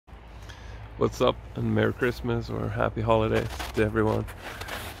What's up and Merry Christmas or Happy Holidays to everyone.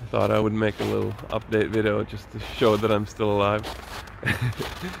 I thought I would make a little update video just to show that I'm still alive.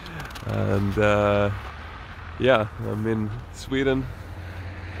 And yeah, I'm in Sweden,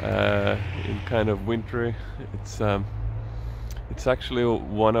 in kind of wintry. It's actually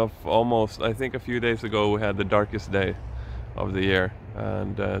one of almost, I think a few days ago we had the darkest day of the year,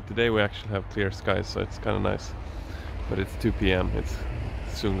 and today we actually have clear skies, so it's kind of nice. But it's 2 p.m. It's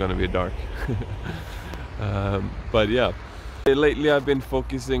soon gonna be dark. But yeah, lately I've been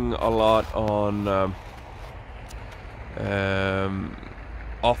focusing a lot on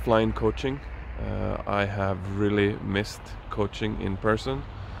offline coaching. I have really missed coaching in person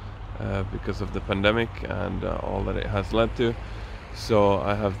because of the pandemic and all that it has led to. So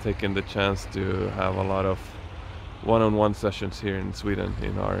I have taken the chance to have a lot of one-on-one sessions here in Sweden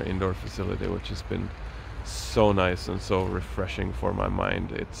in our indoor facility, which has been so nice and so refreshing for my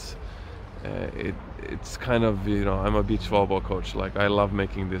mind. It's kind of, you know, I'm a beach volleyball coach. Like, I love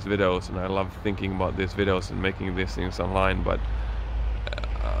making these videos and I love thinking about these videos and making these things online, but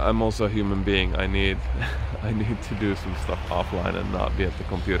I'm also a human being. I need I need to do some stuff offline and not be at the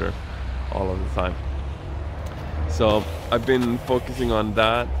computer all of the time. So I've been focusing on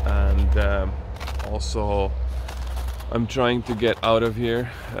that, and also I'm trying to get out of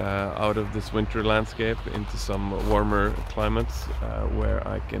here, out of this winter landscape, into some warmer climates where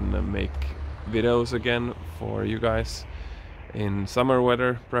I can make videos again for you guys in summer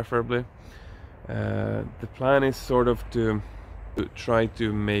weather, preferably. The plan is sort of to try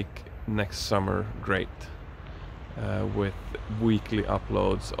to make next summer great with weekly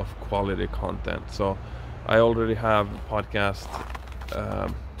uploads of quality content. So I already have podcast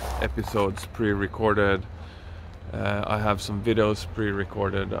episodes pre-recorded. I have some videos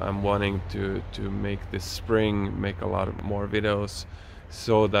pre-recorded. I'm wanting to make this spring, make a lot of more videos,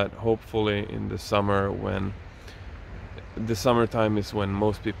 so that hopefully in the summer, when the summertime is when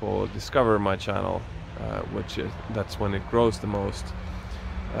most people discover my channel, that's when it grows the most.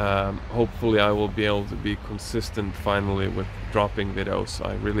 Hopefully I will be able to be consistent finally with dropping videos.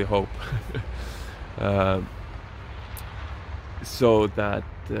 I really hope. So that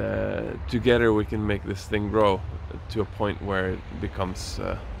together we can make this thing grow to a point where it becomes,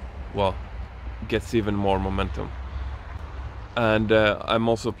 well, gets even more momentum. And I'm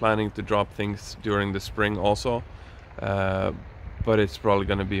also planning to drop things during the spring also, but it's probably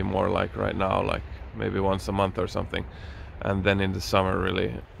going to be more like right now, like maybe once a month or something. And then in the summer,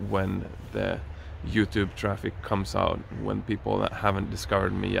 really, when the YouTube traffic comes out, when people that haven't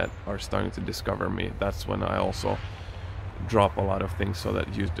discovered me yet are starting to discover me, that's when I also drop a lot of things, so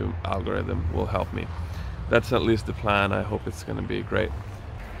that YouTube algorithm will help me. That's at least the plan. I hope it's gonna be great.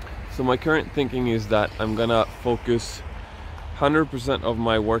 So my current thinking is that I'm gonna focus 100% of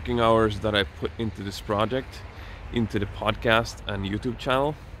my working hours that I put into this project into the podcast and YouTube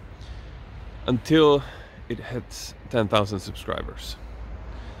channel until it hits 10,000 subscribers.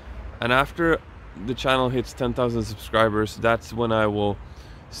 And after the channel hits 10,000 subscribers, that's when I will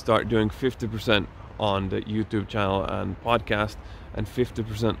start doing 50% on the YouTube channel and podcast, and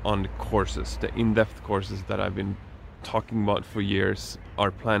 50% on the courses, the in-depth courses that I've been talking about for years, are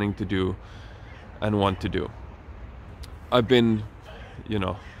planning to do and want to do. I've been, you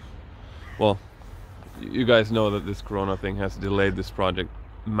know, well, you guys know that this Corona thing has delayed this project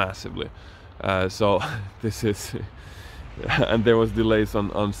massively. So this is, and there was delays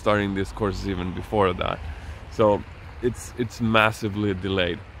on starting these courses even before that. So it's massively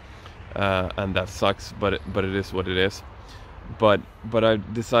delayed. And that sucks, but it is what it is. But I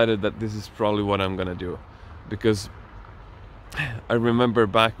decided that this is probably what I'm gonna do, because I remember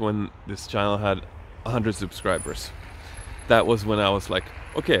back when this channel had 100 subscribers. That was when I was like,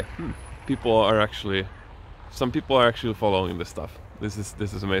 okay, some people are actually following this stuff. This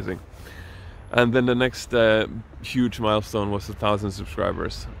is amazing. And then the next huge milestone was 1,000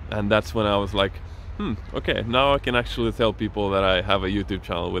 subscribers, and that's when I was like, okay, now I can actually tell people that I have a YouTube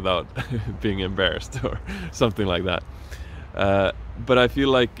channel without being embarrassed or something like that. But I feel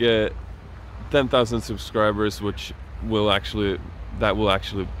like 10,000 subscribers, that will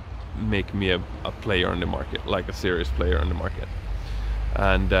actually make me a player on the market, like a serious player on the market.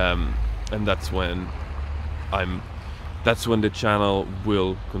 And that's when the channel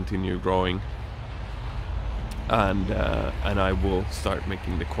will continue growing. And I will start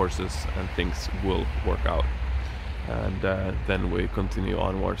making the courses, and things will work out, and then we continue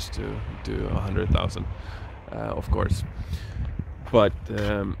onwards to 100,000, of course. But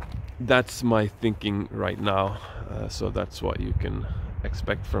that's my thinking right now, so that's what you can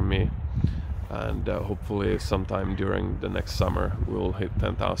expect from me, and hopefully sometime during the next summer we'll hit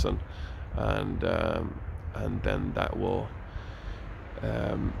 10,000, and then that will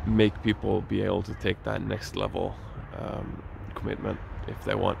make people be able to take that next level commitment if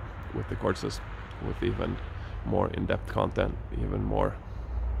they want with the courses, with even more in-depth content, even more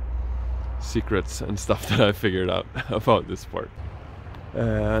secrets and stuff that I figured out about this sport.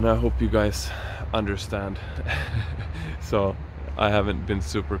 And I hope you guys understand. So I haven't been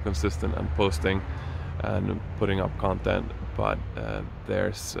super consistent on posting and putting up content, but I've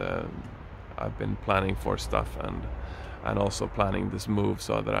been planning for stuff and also planning this move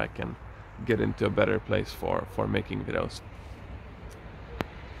so that I can get into a better place for making videos.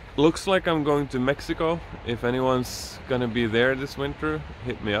 Looks like I'm going to Mexico. If anyone's gonna be there this winter,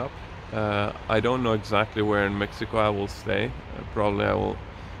 hit me up. I don't know exactly where in Mexico I will stay. Probably I will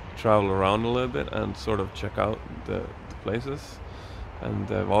travel around a little bit and sort of check out the places and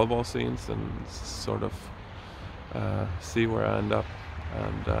the volleyball scenes and sort of see where I end up,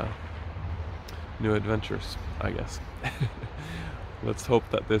 and new adventures, I guess. Let's hope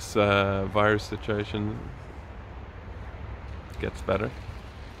that this virus situation gets better.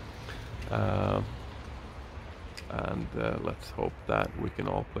 And let's hope that we can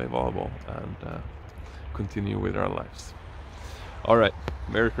all play volleyball and continue with our lives. Alright,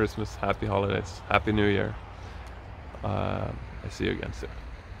 Merry Christmas, Happy Holidays, Happy New Year. I see you again soon.